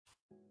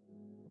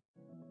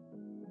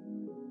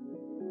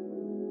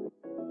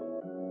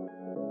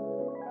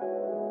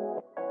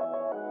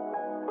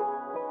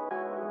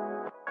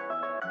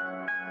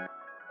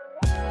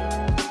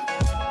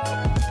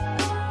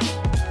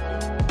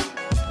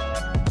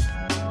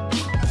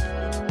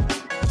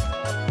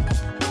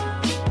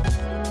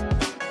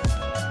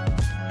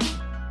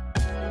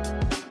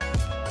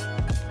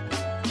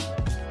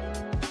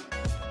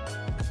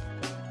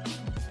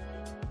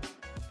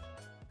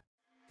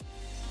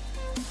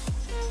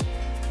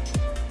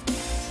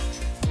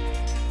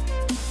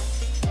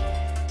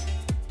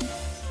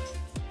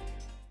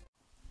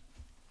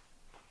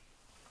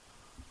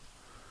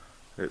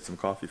Get some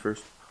coffee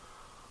first.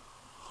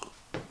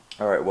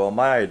 Alright, well,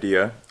 my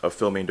idea of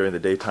filming during the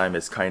daytime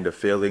is kind of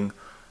failing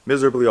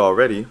miserably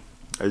already.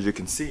 As you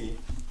can see,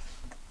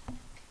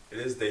 it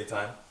is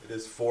daytime. It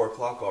is 4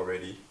 o'clock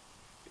already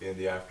in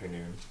the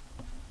afternoon.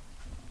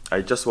 I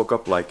just woke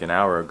up like an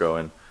hour ago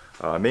and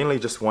mainly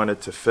just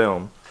wanted to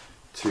film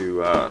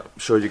to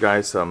show you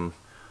guys some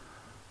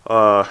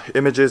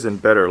images in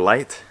better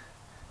light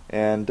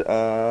and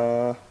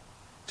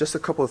just a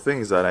couple of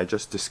things that I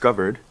just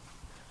discovered.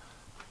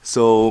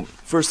 So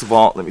first of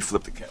all, let me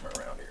flip the camera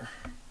around here.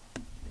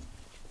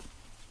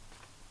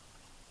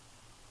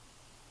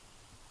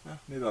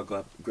 Maybe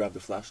I'll grab the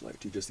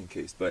flashlight too, just in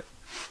case, but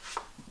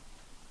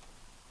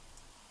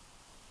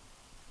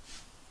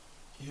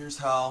here's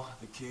how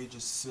the cage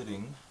is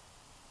sitting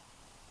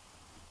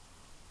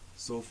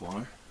so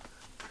far.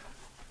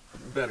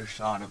 A better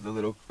shot of the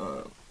little,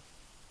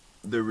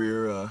 the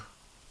rear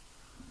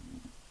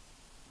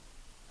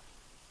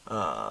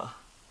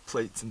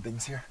plates and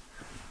things here.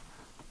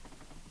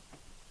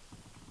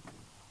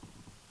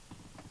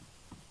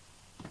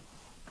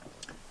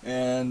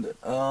 And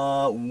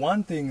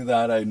one thing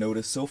that I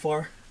noticed so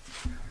far,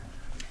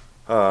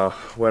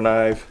 when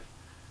I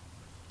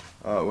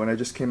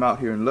just came out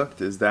here and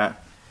looked, is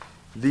that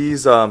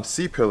these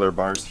C-pillar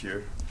bars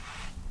here,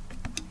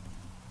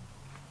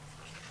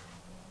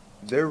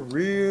 they're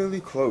really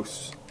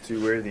close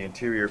to where the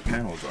interior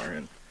panels are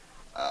in.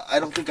 I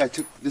don't think I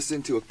took this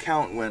into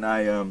account when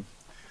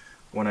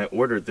I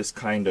ordered this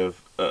kind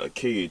of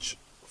cage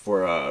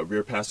for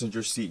rear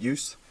passenger seat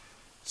use.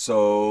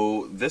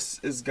 So this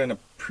is gonna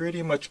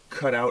pretty much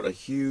cut out a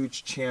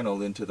huge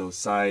channel into those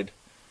side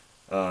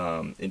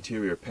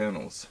interior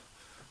panels.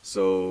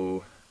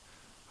 So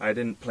I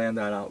didn't plan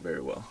that out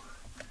very well.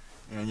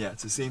 And yeah,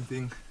 it's the same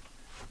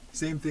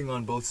thing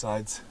on both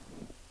sides.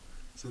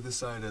 So this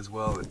side as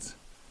well, it's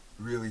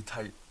really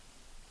tight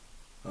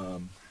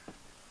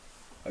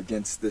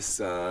against this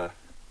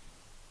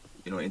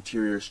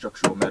interior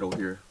structural metal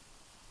here,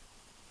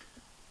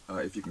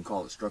 if you can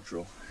call it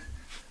structural.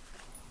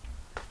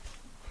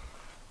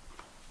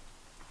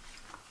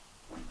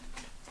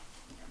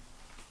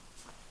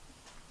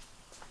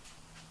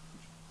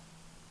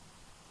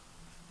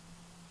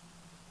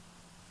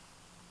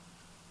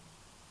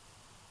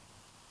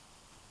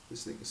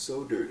 This thing is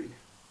so dirty.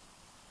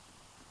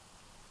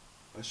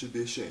 I should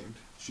be ashamed.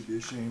 Should be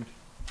ashamed.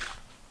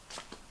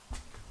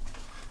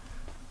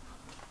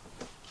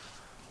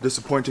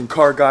 Disappointing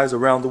car guys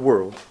around the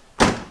world.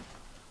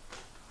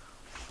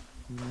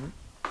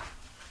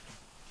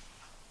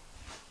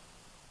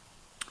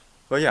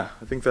 Well, yeah,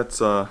 I think that's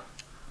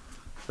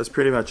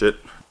pretty much it.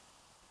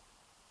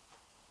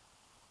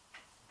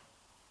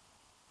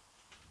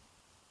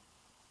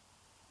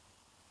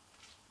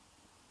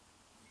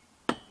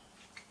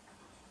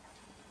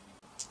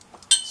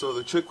 So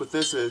the trick with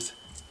this is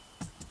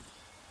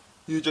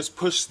you just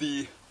push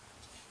the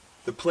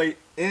plate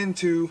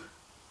into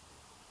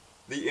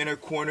the inner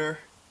corner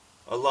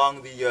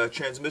along the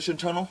transmission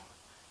tunnel,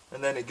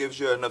 and then it gives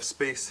you enough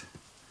space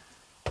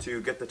to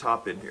get the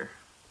top in here.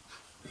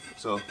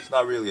 So it's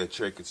not really a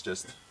trick, it's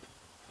just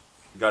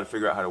you got to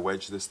figure out how to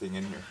wedge this thing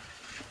in here.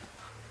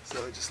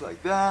 So just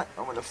like that,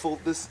 I'm going to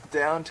fold this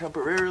down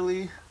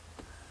temporarily,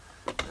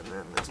 and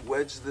then let's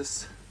wedge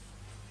this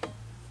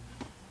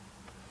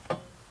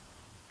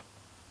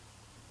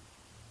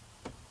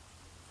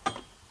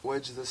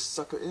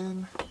sucker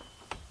in.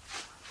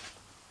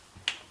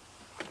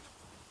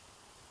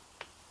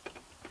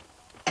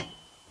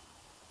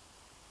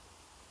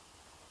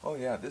 Oh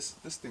yeah, this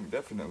thing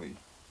definitely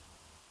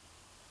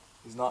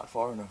is not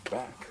far enough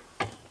back.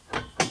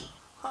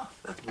 Huh,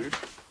 that's weird.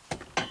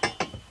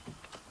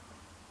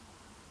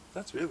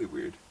 That's really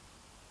weird.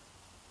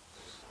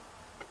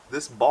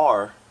 This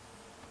bar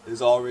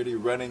is already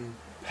running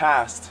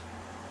past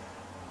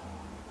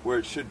where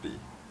it should be.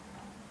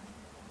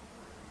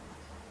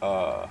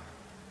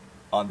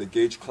 On the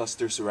gauge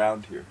cluster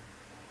surround here.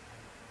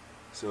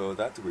 So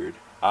that's weird.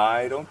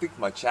 I don't think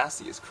my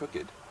chassis is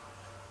crooked.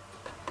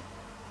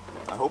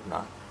 I hope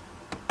not.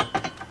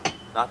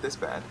 Not this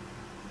bad.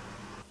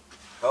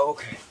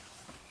 Okay.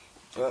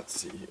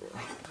 Let's see here.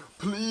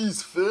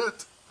 Please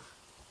fit!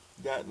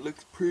 That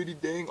looks pretty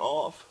dang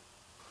off.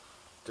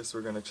 Guess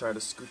we're gonna try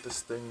to scoot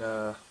this thing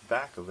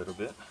back a little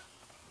bit.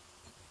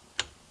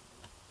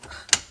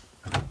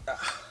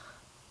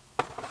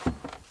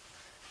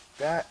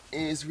 That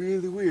is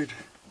really weird.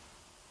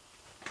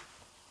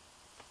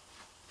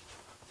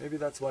 Maybe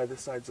that's why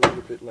this side's a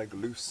little bit like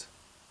loose.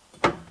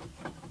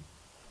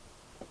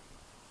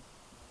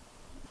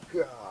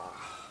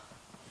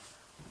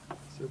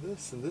 So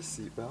this and this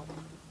seat belt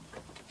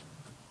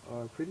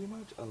are pretty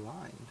much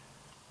aligned.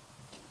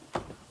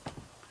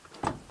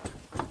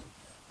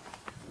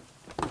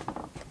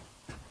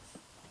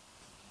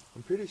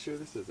 I'm pretty sure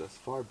this is as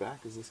far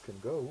back as this can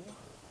go.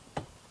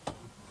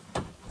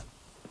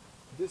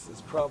 This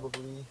is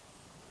probably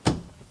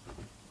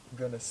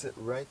gonna sit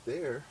right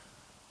there.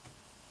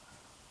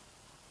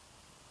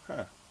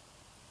 Huh.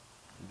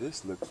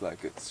 This looks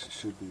like it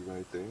should be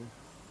right there.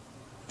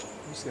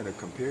 I'm just gonna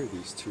compare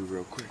these two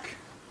real quick.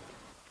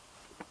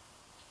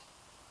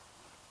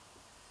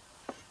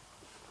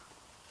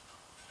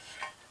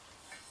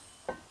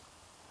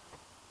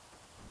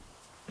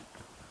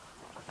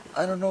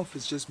 I don't know if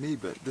it's just me,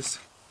 but this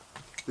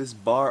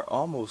bar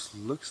almost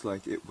looks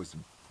like it was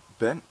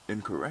bent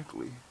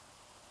incorrectly.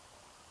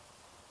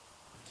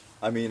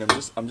 I mean,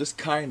 I'm just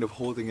kind of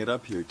holding it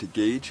up here to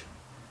gauge,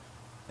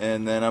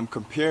 and then I'm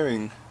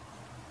comparing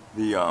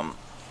the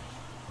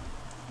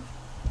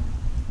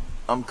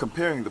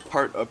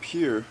part up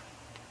here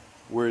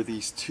where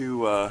these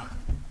two let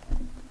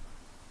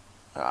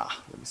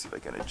me see if I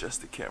can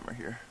adjust the camera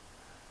here.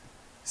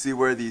 See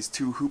where these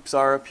two hoops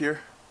are up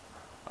here?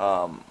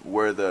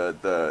 Where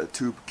the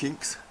tube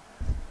kinks?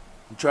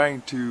 I'm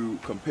trying to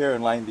compare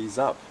and line these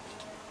up.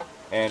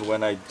 And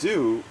when I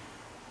do,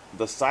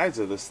 the sides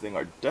of this thing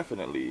are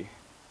definitely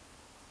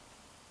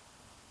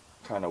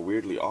kind of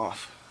weirdly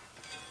off.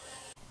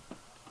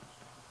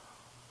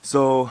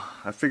 So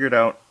I figured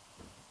out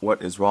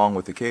what is wrong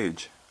with the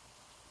cage.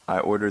 I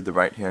ordered the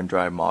right-hand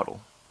drive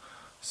model.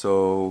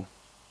 So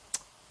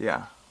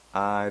yeah,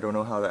 I don't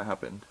know how that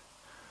happened.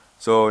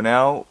 So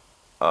now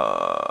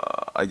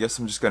I guess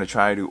I'm just gonna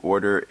try to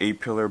order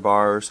A-pillar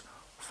bars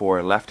for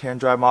a left-hand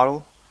drive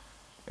model,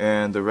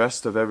 and the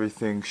rest of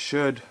everything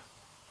should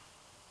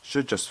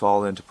just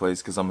fall into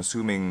place, because I'm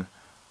assuming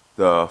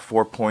the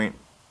 4-point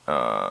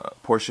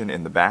portion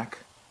in the back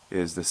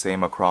is the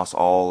same across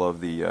all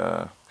of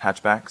the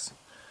hatchbacks.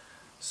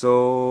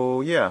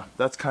 So yeah,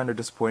 that's kind of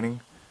disappointing.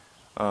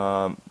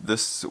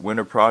 This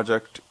winter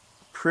project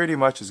pretty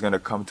much is going to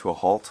come to a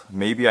halt.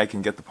 Maybe I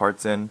can get the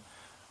parts in,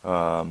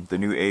 the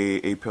new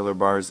A-pillar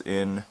bars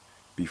in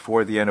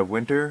before the end of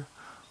winter,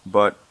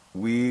 but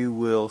we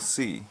will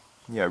see.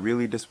 Yeah,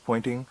 really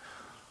disappointing.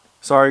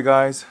 Sorry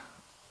guys,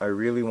 I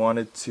really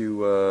wanted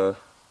to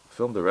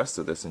film the rest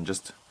of this and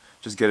just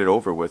get it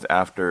over with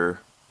after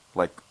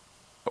like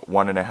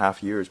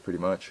 1.5 years pretty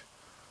much.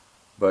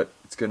 But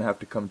it's gonna have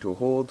to come to a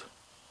hold.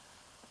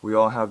 We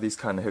all have these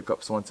kind of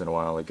hiccups once in a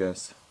while, I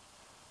guess.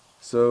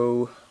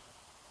 So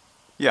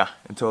yeah,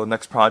 until the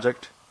next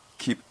project,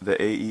 keep the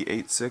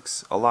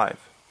AE86 alive.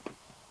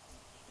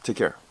 Take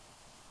care.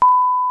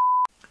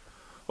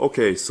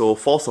 Okay, so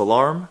false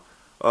alarm.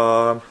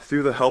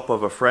 Through the help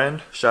of a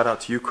friend, shout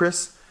out to you,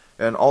 Chris,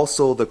 and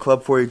also the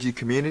Club 4AG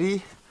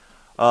community,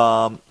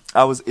 I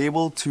was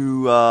able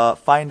to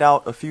find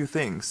out a few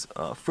things.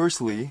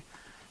 Firstly,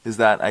 is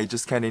that I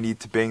just kind of need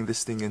to bang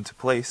this thing into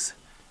place,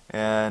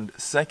 and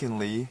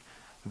secondly,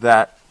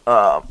 that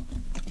I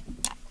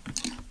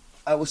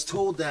was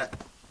told that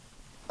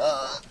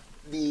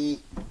the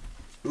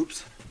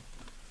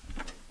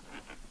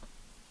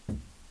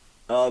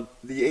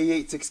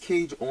AE86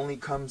 cage only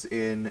comes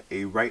in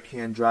a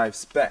right-hand drive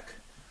spec.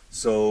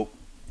 So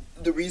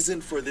the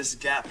reason for this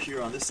gap here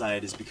on this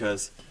side is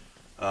because,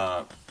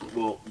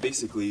 well,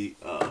 basically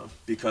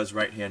because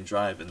right-hand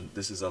drive, and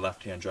this is a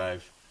left-hand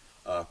drive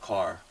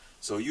car.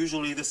 So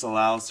usually this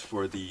allows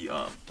for the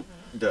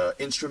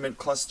instrument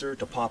cluster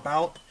to pop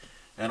out,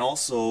 and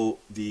also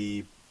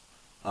the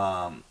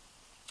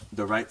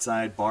right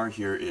side bar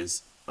here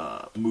is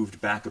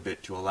moved back a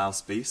bit to allow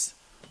space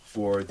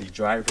for the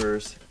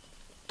driver's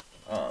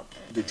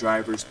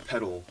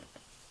pedal.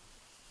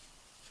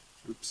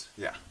 Oops.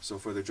 Yeah. So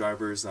for the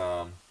driver's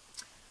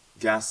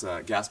gas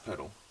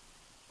pedal,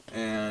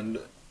 and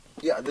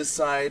yeah, this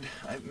side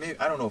I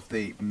don't know if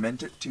they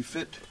meant it to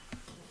fit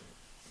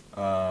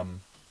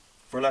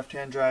for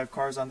left-hand drive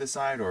cars on this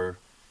side, or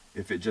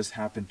if it just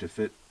happened to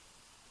fit,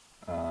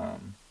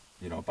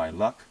 you know, by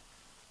luck.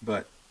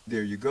 But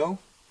there you go.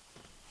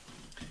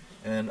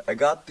 And I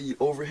got the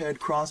overhead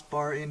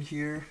crossbar in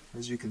here,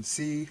 as you can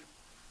see.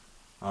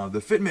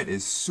 The fitment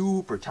is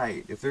super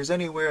tight. If there's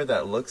anywhere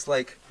that looks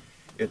like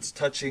it's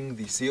touching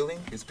the ceiling,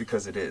 it's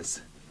because it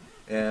is.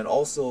 And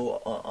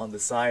also on the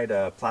side,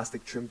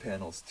 plastic trim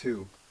panels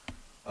too.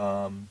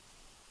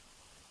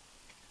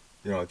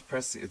 You know,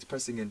 it's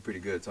pressing in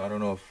pretty good. So I don't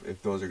know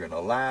if those are gonna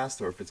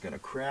last or if it's gonna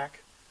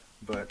crack,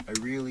 but I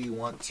really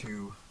want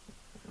to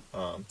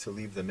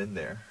leave them in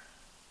there.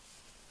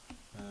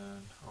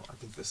 And oh, I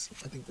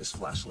think this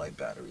flashlight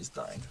battery is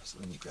dying. So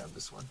let me grab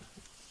this one.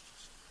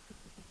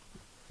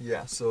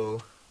 Yeah,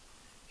 so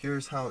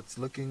here's how it's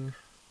looking.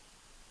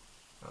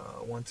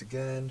 Once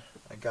again,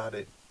 I got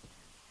it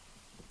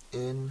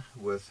in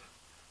with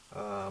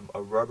a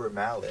rubber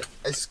mallet.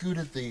 I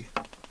scooted the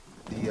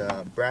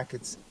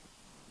brackets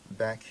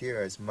back here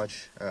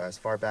as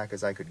far back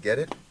as I could get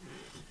it,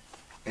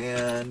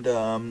 and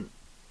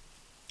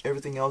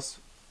everything else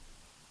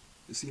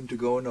seemed to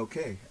go in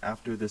okay.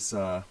 After this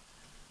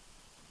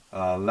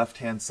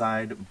left-hand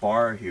side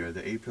bar here,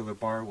 the A-pillar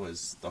bar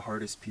was the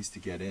hardest piece to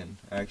get in.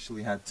 I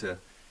actually had to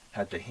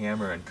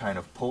hammer and kind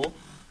of pull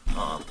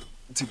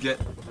to get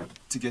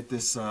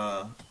this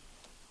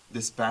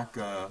this back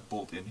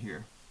bolt in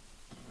here.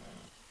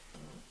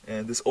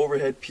 And this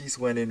overhead piece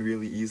went in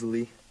really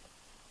easily.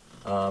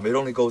 It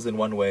only goes in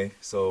one way,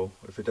 so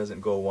if it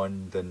doesn't go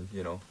one, then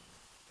you know,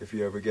 if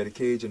you ever get a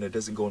cage and it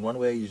doesn't go in one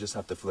way, you just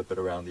have to flip it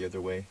around the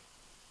other way.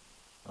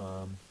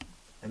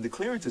 And the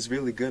clearance is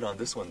really good on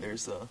this one.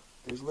 There's a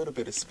little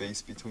bit of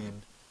space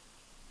between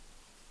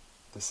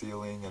the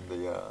ceiling and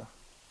the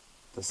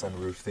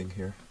sunroof thing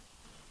here.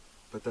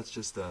 But that's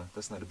just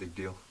that's not a big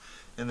deal.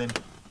 And then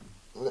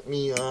let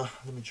me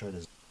try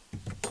to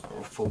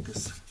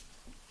focus.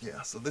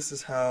 Yeah, so this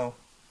is how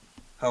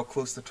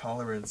close the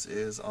tolerance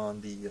is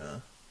on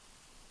the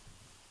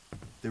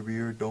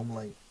rear dome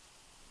light,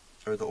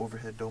 or the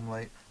overhead dome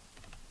light.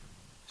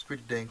 It's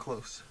pretty dang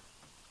close.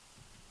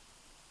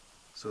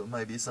 So it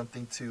might be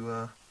something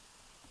to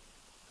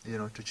you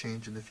know, to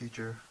change in the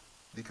future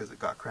because it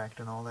got cracked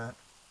and all that.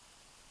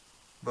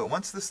 But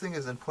once this thing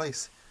is in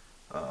place,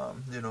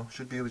 you know,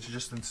 should be able to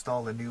just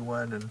install a new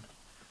one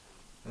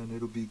and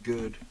it'll be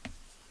good.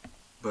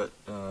 But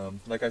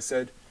like I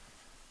said,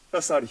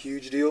 that's not a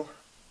huge deal.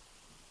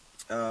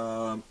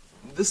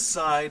 This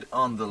side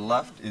on the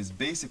left is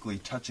basically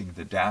touching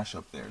the dash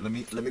up there. Let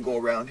me go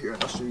around here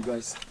and I'll show you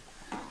guys.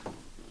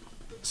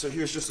 So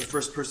here's just a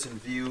first-person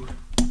view.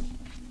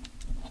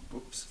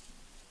 Oops.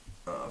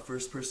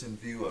 First-person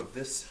view of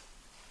this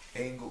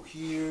angle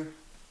here.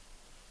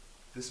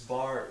 This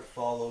bar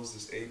follows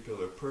this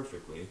A-pillar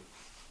perfectly.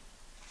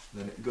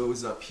 Then it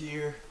goes up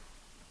here.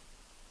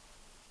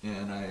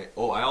 And I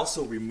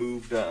also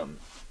removed, I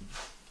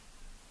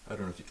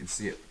don't know if you can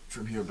see it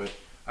from here, but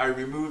I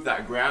removed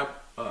that grab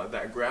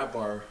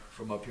bar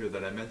from up here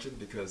that I mentioned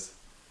because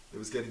it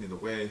was getting in the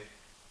way.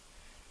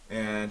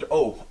 And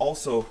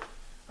also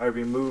I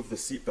removed the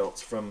seat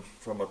belts from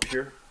up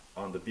here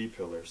on the B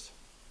pillars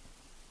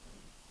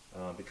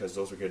because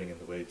those were getting in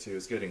the way too.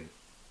 It's getting,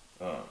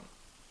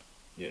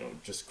 you know,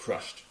 just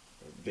crushed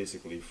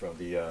basically from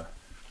the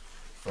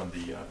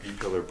B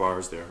pillar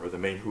bars there, or the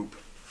main hoop.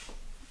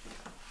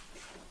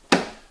 So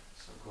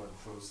go ahead and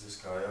close this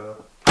guy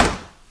up.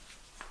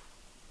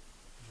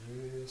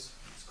 Let's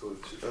go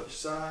to the other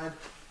side.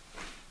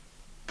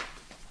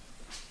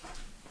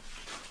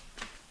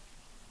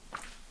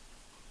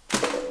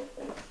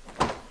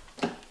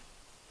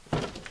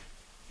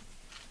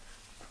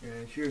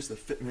 And here's the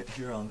fitment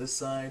here on this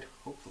side.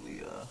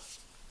 Hopefully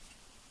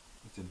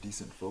it's in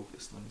decent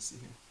focus. Let me see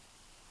here.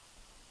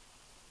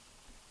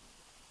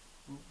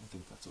 Ooh, I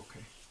think that's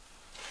okay.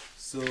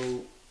 So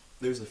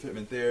there's a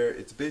fitment there.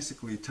 It's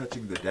basically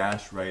touching the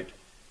dash right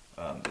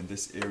in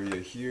this area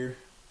here.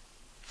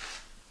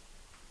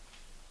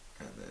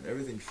 And then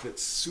everything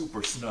fits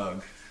super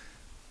snug.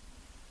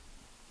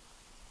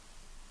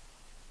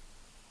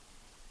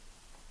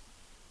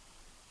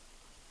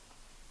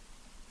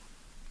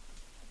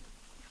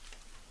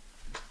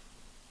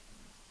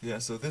 Yeah,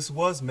 so this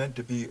was meant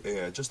to be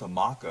just a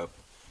mock-up,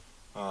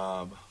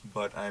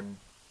 but I'm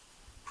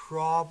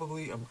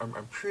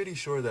pretty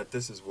sure that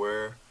this is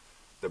where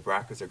the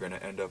brackets are going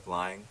to end up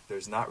lying.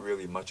 There's not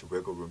really much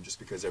wiggle room just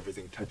because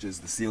everything touches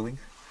the ceiling.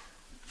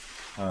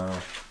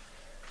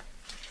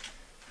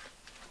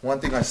 One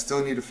thing I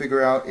still need to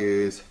figure out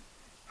is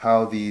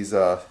how these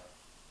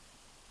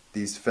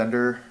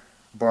fender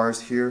bars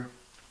here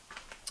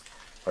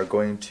are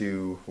going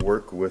to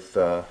work with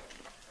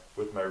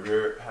my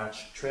rear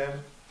hatch trim,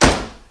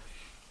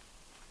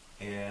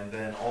 and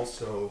then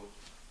also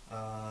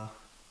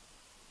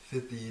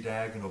fit the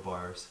diagonal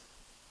bars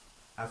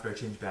after I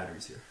change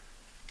batteries here.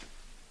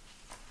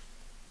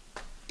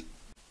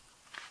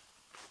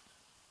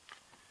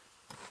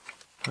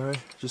 Alright,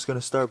 just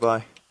gonna start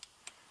by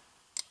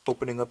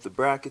opening up the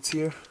brackets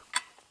here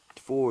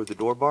for the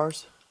door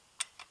bars.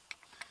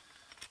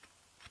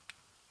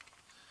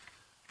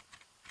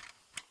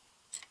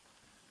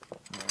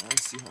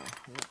 Let's see how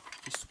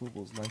it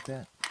swivels like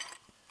that.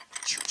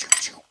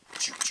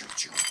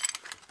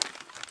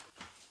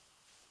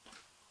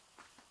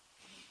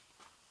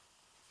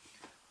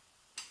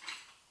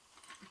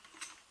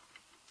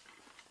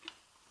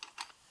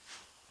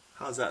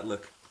 How's that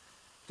look?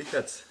 I think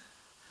that's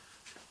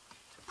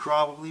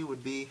probably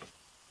would be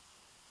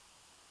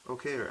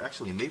okay, or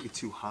actually maybe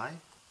too high.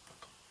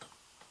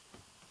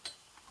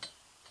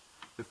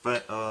 If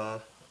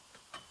I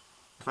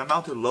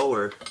mount it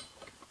lower,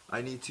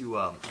 I need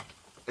to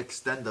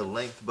extend the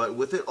length, but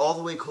with it all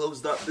the way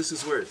closed up, this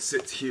is where it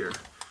sits here.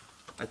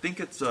 I think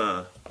it's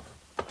I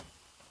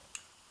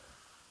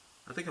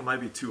think it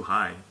might be too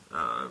high.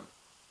 I'm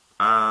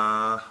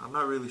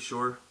not really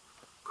sure.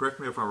 Correct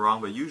me if I'm wrong,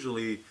 but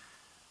usually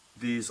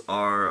these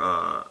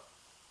are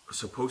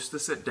supposed to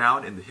sit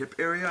down in the hip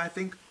area, I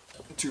think,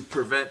 to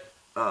prevent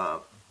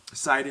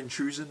side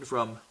intrusion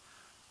from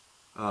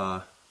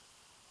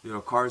you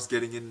know, cars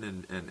getting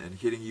in and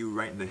hitting you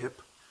right in the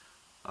hip.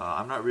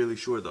 I'm not really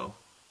sure though,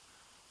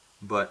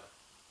 but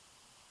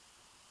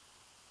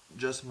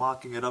just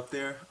mocking it up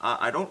there.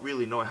 I don't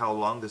really know how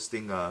long this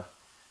thing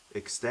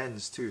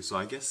extends too, so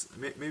I guess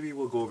maybe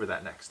we'll go over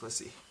that next. Let's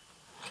see.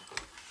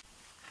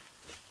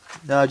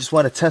 Now I just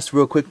want to test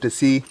real quick to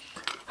see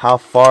how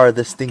far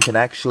this thing can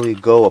actually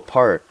go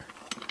apart.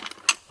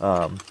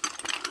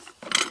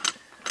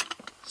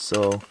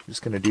 So I'm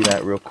just going to do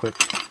that real quick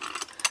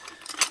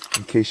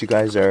in case you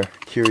guys are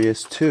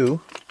curious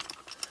too.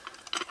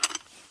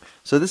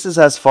 So this is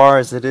as far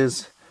as it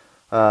is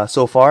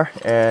so far,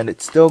 and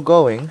it's still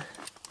going.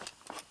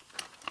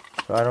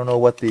 So I don't know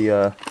what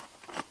the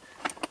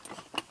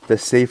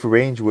safe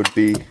range would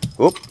be.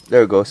 Oop,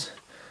 there it goes.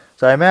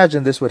 So I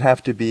imagine this would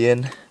have to be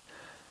in,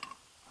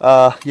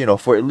 you know,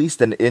 for at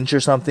least an inch or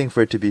something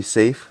for it to be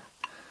safe.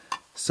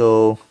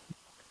 So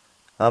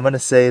I'm gonna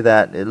say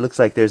that it looks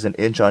like there's an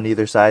inch on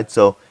either side.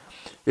 So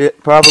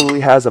it probably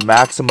has a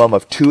maximum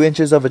of 2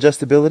 inches of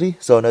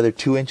adjustability. So another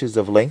 2 inches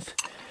of length.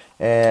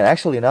 And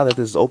actually, now that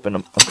this is open,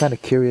 I'm kind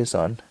of curious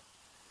on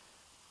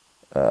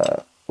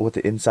what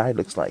the inside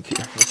looks like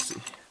here. Let's see.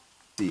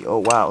 Oh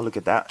wow, look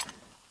at that.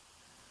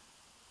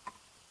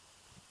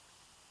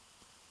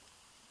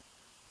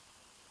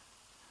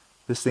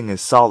 This thing is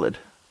solid.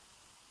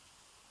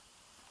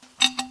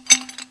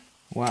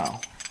 Wow.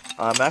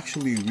 I'm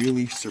actually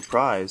really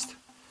surprised.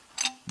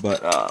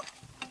 But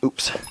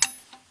oops.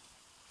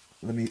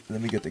 Let me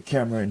get the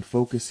camera in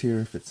focus here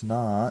if it's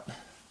not.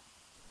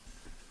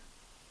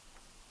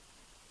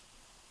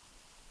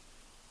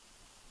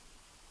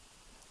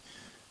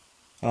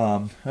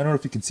 I don't know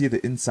if you can see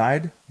the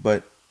inside,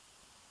 but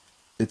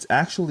it's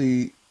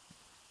actually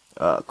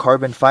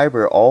carbon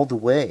fiber all the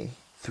way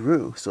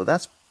through. So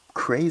that's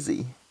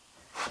crazy.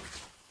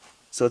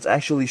 So it's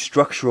actually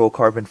structural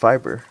carbon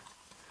fiber.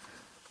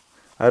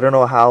 I don't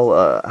know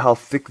how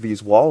thick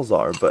these walls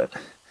are, but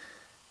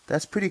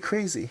that's pretty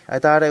crazy. I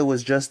thought it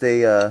was just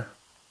a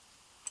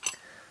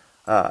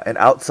an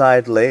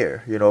outside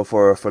layer, you know,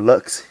 for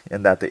looks,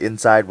 and that the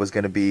inside was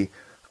going to be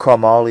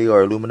chromoly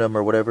or aluminum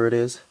or whatever it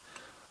is.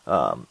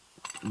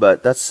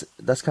 But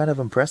that's kind of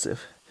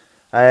impressive.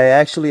 I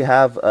actually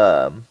have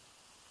a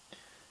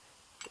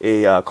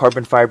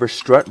carbon fiber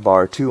strut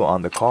bar too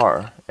on the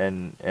car,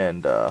 and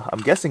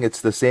I'm guessing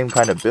it's the same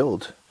kind of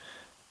build,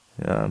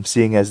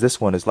 seeing as this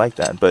one is like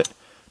that. But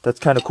that's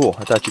kind of cool.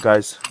 I thought you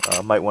guys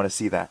might want to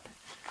see that.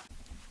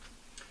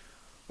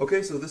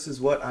 Okay, so this is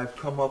what I've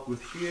come up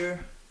with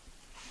here.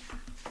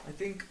 I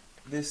think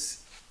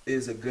this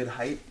is a good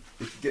height.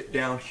 If you get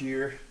down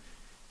here,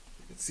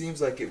 it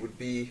seems like it would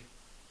be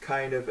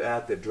kind of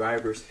at the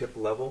driver's hip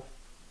level.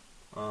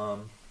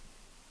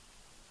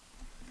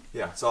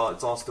 Yeah, it's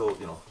all still,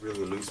 you know,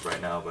 really loose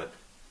right now, but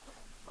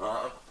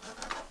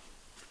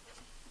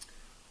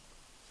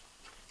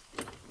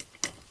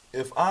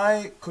if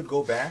I could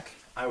go back,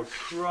 I would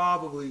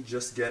probably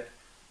just get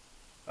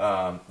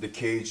the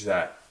cage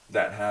that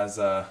has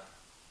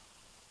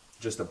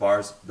just the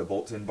bars, the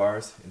bolt-in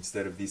bars,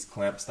 instead of these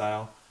clamp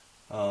style.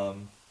 I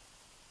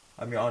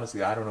mean,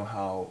 honestly, I don't know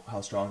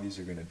how strong these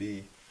are going to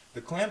be.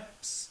 The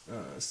clamps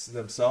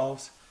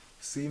themselves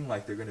seem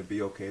like they're going to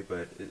be okay,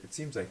 but it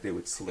seems like they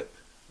would slip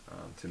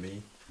to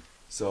me.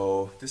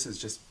 So this is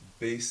just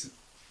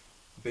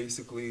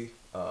basically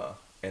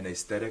an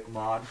aesthetic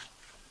mod.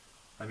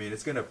 I mean,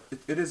 it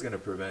is gonna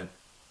prevent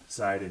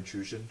side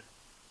intrusion.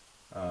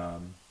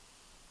 You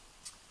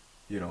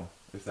know,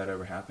 if that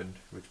ever happened,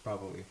 which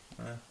probably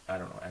I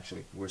don't know.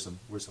 Actually, where's some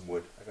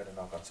wood? I gotta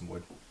knock on some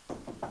wood.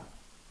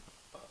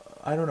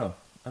 I don't know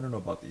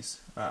about these.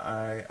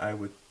 I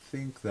would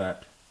think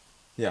that,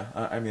 yeah.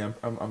 I mean,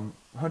 I'm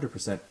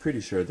 100%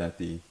 pretty sure that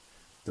the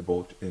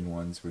bolt-in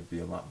ones would be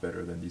a lot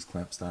better than these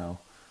clamp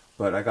style.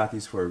 But I got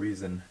these for a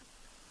reason.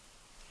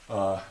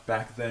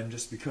 Back then,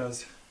 just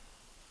because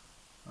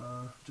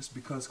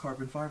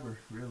carbon fiber,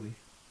 really.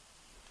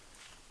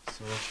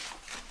 So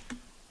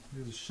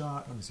here's a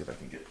shot. Let me see if I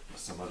can get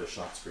some other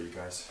shots for you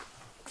guys.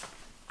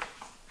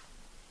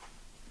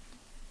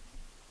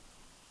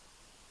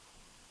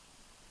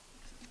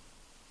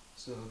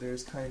 So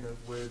there's kind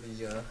of where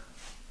the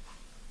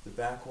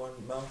back one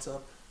mounts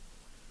up,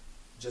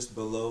 just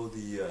below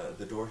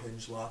the door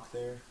hinge lock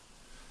there.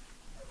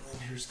 And then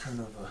here's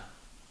kind of a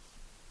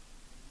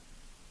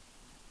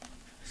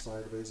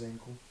sideways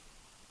ankle.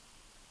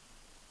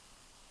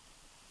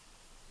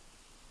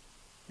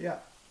 Yeah.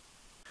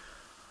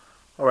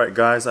 Alright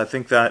guys, I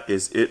think that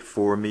is it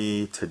for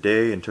me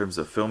today in terms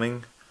of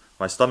filming.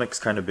 My stomach's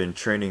kind of been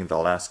churning the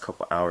last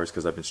couple hours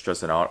because I've been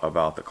stressing out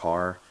about the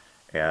car,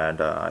 and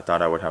I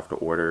thought I would have to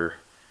order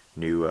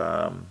new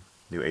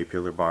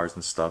A-pillar bars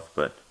and stuff,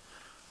 but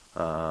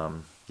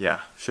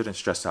yeah, shouldn't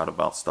stress out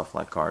about stuff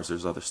like cars.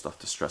 There's other stuff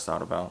to stress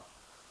out about.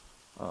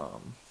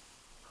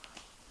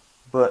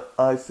 But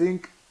I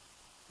think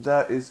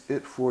that is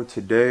it for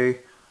today.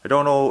 I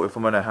don't know if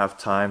I'm gonna have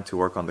time to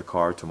work on the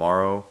car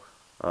tomorrow.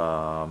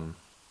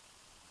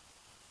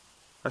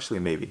 Actually,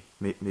 maybe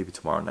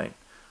tomorrow night.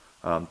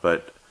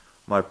 But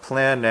my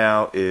plan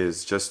now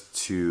is just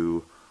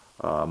to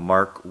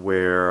mark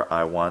where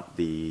I want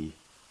the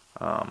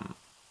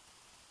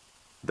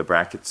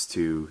brackets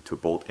to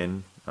bolt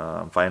in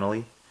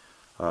finally.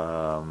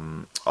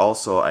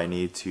 Also, I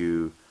need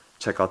to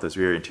check out those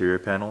rear interior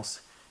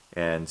panels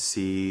and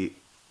see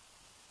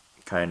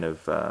kind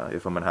of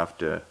if I'm gonna have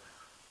to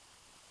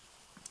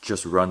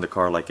just run the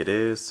car like it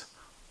is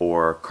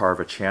or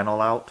carve a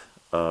channel out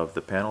of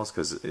the panels,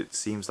 because it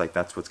seems like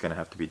that's what's gonna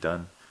have to be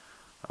done.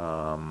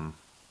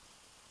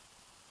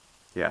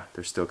 Yeah,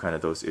 there's still kind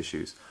of those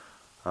issues.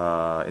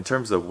 In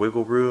terms of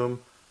wiggle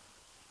room,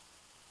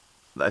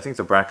 I think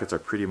the brackets are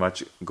pretty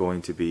much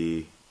going to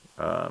be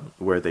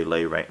where they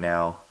lay right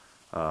now.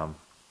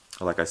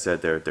 Like I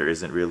said, there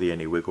isn't really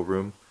any wiggle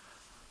room.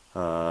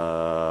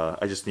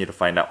 I just need to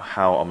find out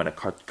how I'm gonna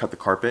cut the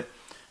carpet,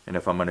 and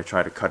if I'm gonna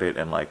try to cut it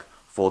and like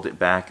fold it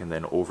back and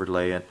then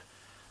overlay it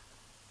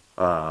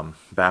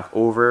back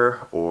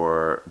over,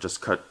 or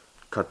just cut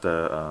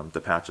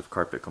the patch of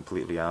carpet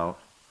completely out.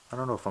 I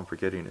don't know if I'm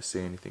forgetting to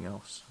say anything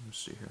else. Let me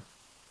see here.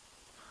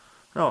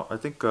 No, I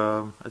think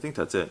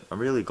that's it. I'm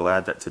really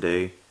glad that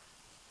today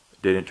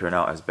didn't turn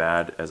out as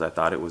bad as I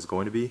thought it was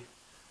going to be.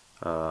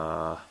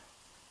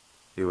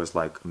 It was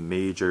like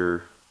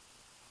major.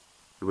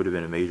 It would have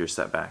been a major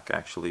setback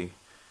actually,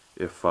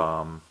 if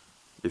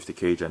the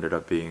cage ended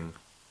up being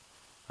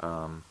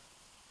a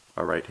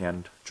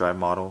right-hand drive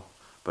model.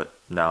 But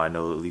now I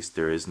know at least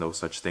there is no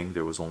such thing.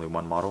 There was only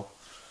one model.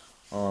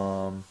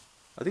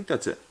 I think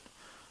that's it.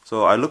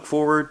 So I look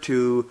forward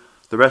to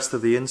the rest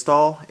of the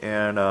install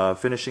and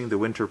finishing the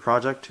winter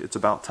project. It's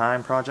about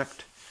time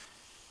project.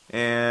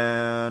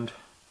 And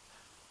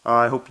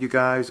I hope you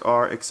guys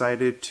are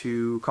excited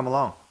to come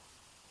along.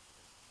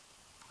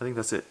 I think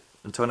that's it.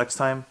 Until next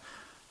time,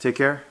 take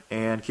care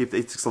and keep the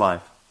 86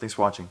 alive. Thanks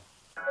for watching.